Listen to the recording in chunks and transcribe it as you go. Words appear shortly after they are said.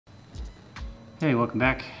Hey, welcome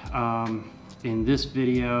back. In this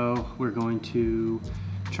video, we're going to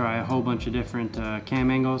try a whole bunch of different cam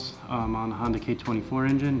angles on the Honda K24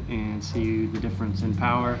 engine and see the difference in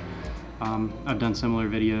power. I've done similar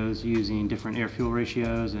videos using different air-fuel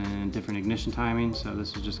ratios and different ignition timing, so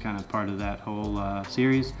this is just kind of part of that whole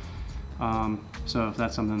series. So if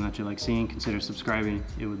that's something that you like seeing, consider subscribing.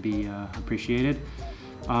 It would be appreciated.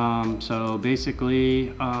 So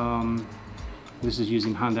basically, this is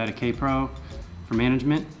using Honda K Pro for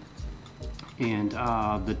management, and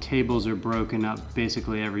the tables are broken up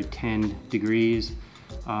basically every 10 degrees.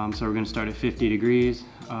 So we're going to start at 50 degrees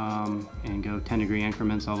and go 10 degree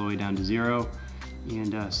increments all the way down to 0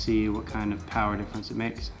 and see what kind of power difference it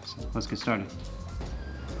makes. So let's get started.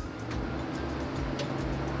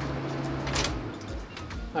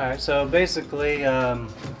 Alright, so basically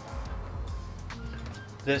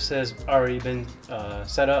this has already been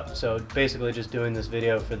set up, so basically just doing this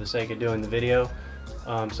video for the sake of doing the video.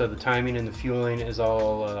 So the timing and the fueling is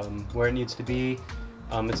all where it needs to be.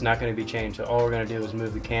 It's not going to be changed, so all we're going to do is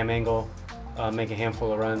move the cam angle, make a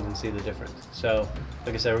handful of runs and see the difference. So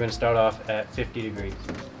like I said, we're going to start off at 50 degrees.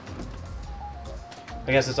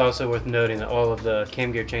 I guess it's also worth noting that all of the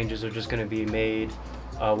cam gear changes are just going to be made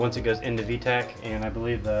once it goes into VTEC, and I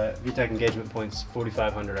believe the VTEC engagement point's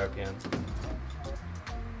 4,500 RPM.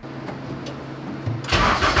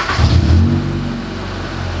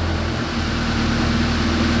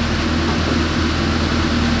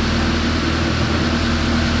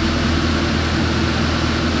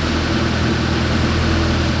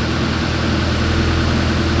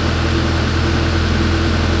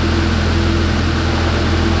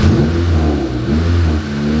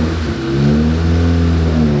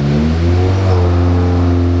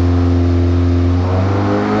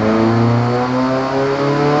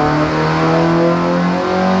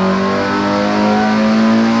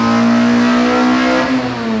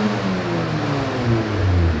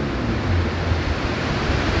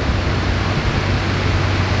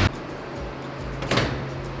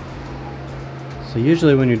 So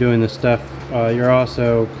usually when you're doing this stuff, you're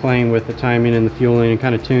also playing with the timing and the fueling and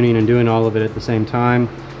kind of tuning and doing all of it at the same time.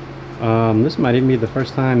 This might even be the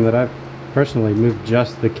first time that I've personally moved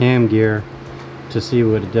just the cam gear to see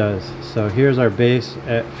what it does. So here's our base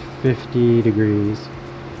at 50 degrees,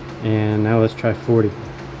 and now let's try 40.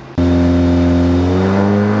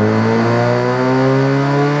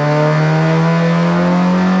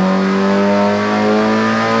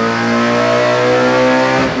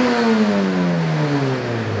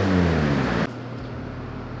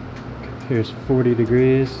 Here's 40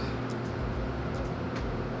 degrees.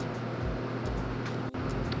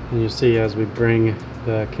 And you see as we bring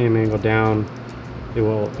the cam angle down, it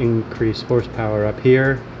will increase horsepower up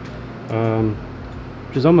here,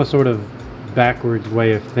 which is almost sort of backwards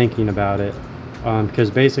way of thinking about it, because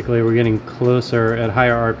basically we're getting closer at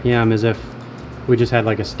higher RPM as if we just had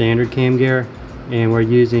like a standard cam gear, and we're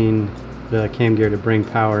using the cam gear to bring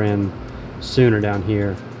power in sooner down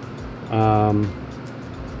here.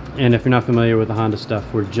 And if you're not familiar with the Honda stuff,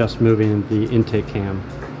 we're just moving the intake cam,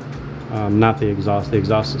 not the exhaust. The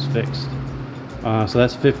exhaust is fixed. So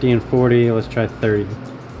that's 50 and 40. Let's try 30.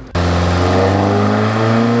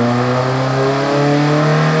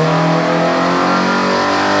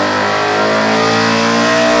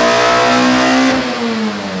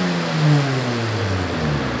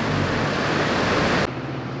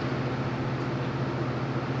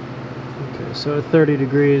 Okay, so at 30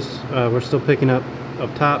 degrees, we're still picking up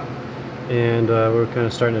top, and we're kind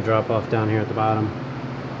of starting to drop off down here at the bottom.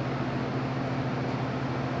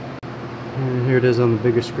 And here it is on the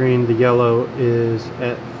bigger screen. The yellow is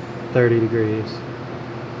at 30 degrees.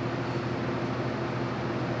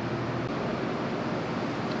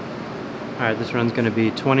 Alright, this run's going to be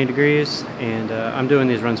 20 degrees, and I'm doing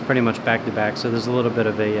these runs pretty much back to back, so there's a little bit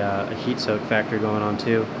of a heat soak factor going on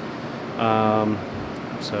too.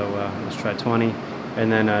 Let's try 20. And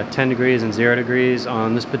then 10 degrees and 0 degrees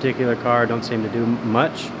on this particular car don't seem to do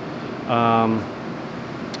much.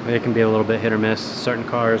 It can be a little bit hit or miss. Certain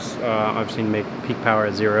cars I've seen make peak power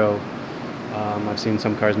at 0. I've seen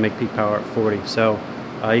some cars make peak power at 40. So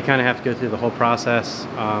you kind of have to go through the whole process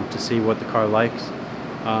to see what the car likes.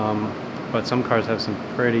 But some cars have some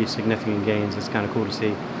pretty significant gains. It's kind of cool to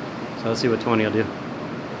see. So let's see what 20 will do.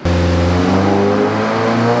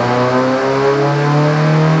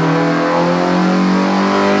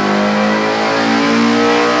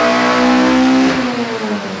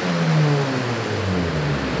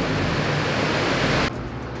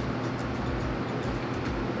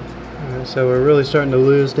 So we're really starting to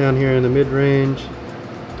lose down here in the mid-range,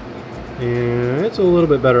 and it's a little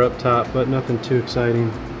bit better up top, but nothing too exciting.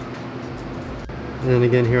 And then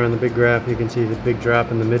again here on the big graph you can see the big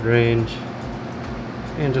drop in the mid-range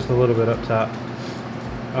and just a little bit up top.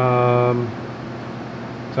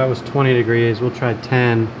 So that was 20 degrees. We'll try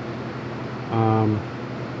 10.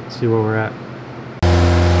 See where we're at.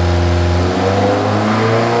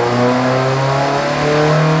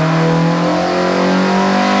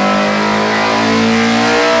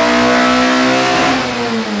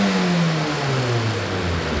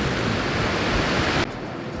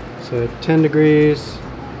 So 10 degrees,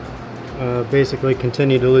 basically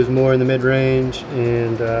continue to lose more in the mid-range,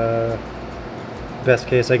 and best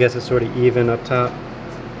case I guess it's sort of even up top.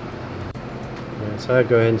 So I'd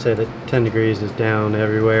go ahead and say that 10 degrees is down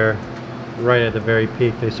everywhere. Right at the very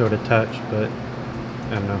peak they sort of touch, but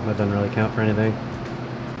I don't know, that doesn't really count for anything.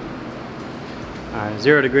 Alright,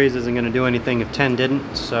 0 degrees isn't going to do anything if 10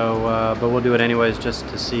 didn't, so but we'll do it anyways just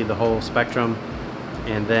to see the whole spectrum.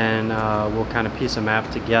 And then we'll kind of piece a map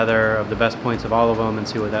together of the best points of all of them and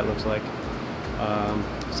see what that looks like.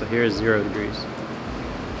 So here's 0 degrees.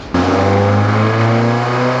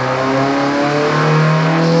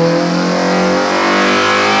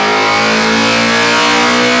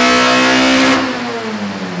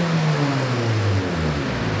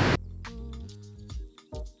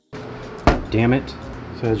 Damn it.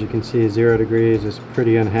 So as you can see, 0 degrees is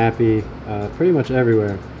pretty unhappy pretty much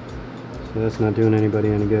everywhere. So that's not doing anybody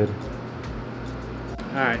any good.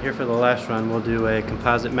 Alright, here for the last run we'll do a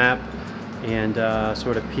composite map and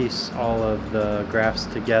sort of piece all of the graphs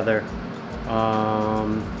together.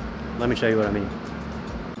 Let me show you what I mean.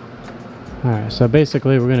 Alright, so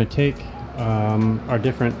basically we're going to take our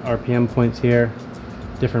different RPM points here,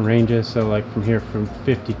 different ranges, so like from here from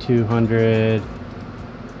 5200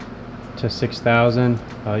 to 6000.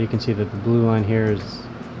 You can see that the blue line here is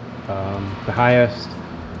the highest.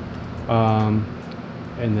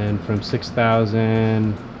 And then from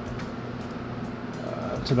 6,000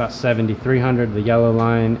 to about 7,300, the yellow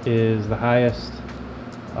line is the highest,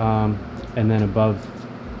 and then above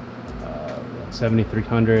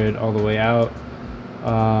 7,300 all the way out,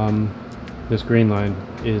 this green line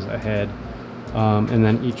is ahead, and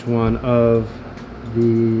then each one of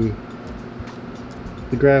the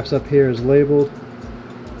graphs up here is labeled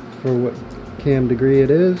for what cam degree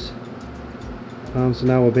it is. So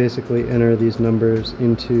now we'll basically enter these numbers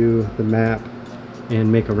into the map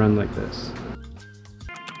and make a run like this.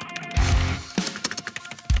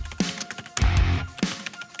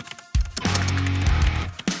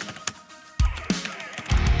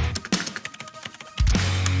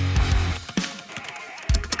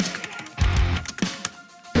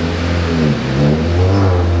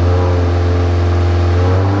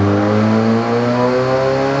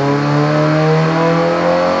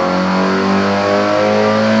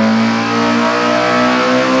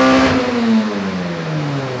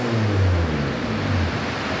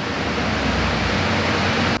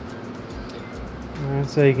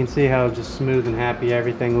 So you can see how just smooth and happy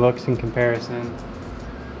everything looks in comparison.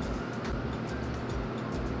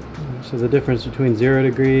 So the difference between 0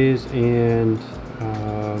 degrees and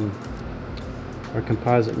our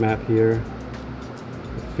composite map here,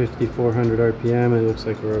 5,400 RPM, it looks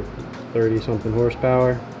like we're 30 something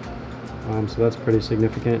horsepower. So that's pretty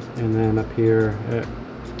significant. And then up here at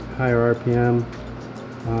higher RPM,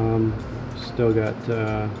 still got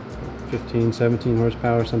 15, 17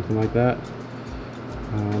 horsepower, something like that.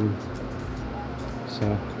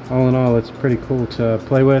 So all in all, it's pretty cool to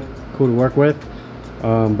play with, cool to work with,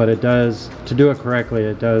 but it does, to do it correctly,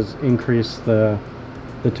 it does increase the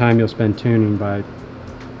time you'll spend tuning by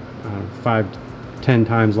 5-10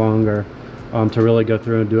 times longer to really go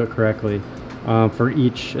through and do it correctly. For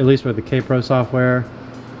each, at least with the K-Pro software,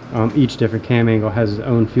 each different cam angle has its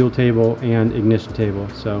own fuel table and ignition table,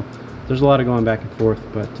 so there's a lot of going back and forth,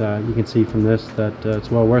 but you can see from this that it's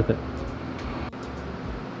well worth it.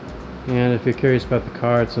 And if you're curious about the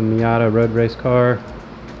car, it's a Miata road race car,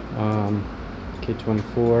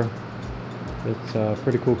 K24. It's a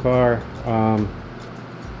pretty cool car.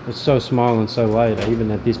 It's so small and so light. Even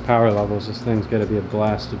at these power levels, this thing's going to be a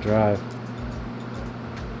blast to drive.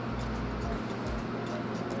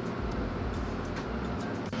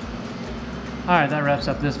 Alright, that wraps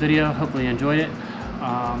up this video. Hopefully you enjoyed it.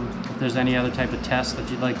 If there's any other type of test that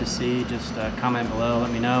you'd like to see, just comment below, let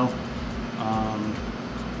me know.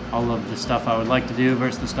 All of the stuff I would like to do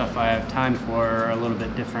versus the stuff I have time for are a little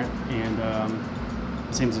bit different, and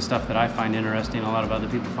it seems the stuff that I find interesting a lot of other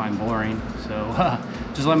people find boring, so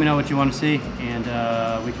just let me know what you want to see, and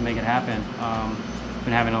we can make it happen.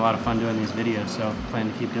 Been having a lot of fun doing these videos, so I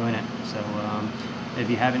plan to keep doing it. So if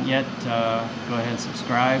you haven't yet, go ahead and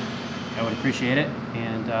subscribe. I would appreciate it,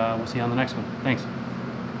 and we'll see you on the next one. Thanks.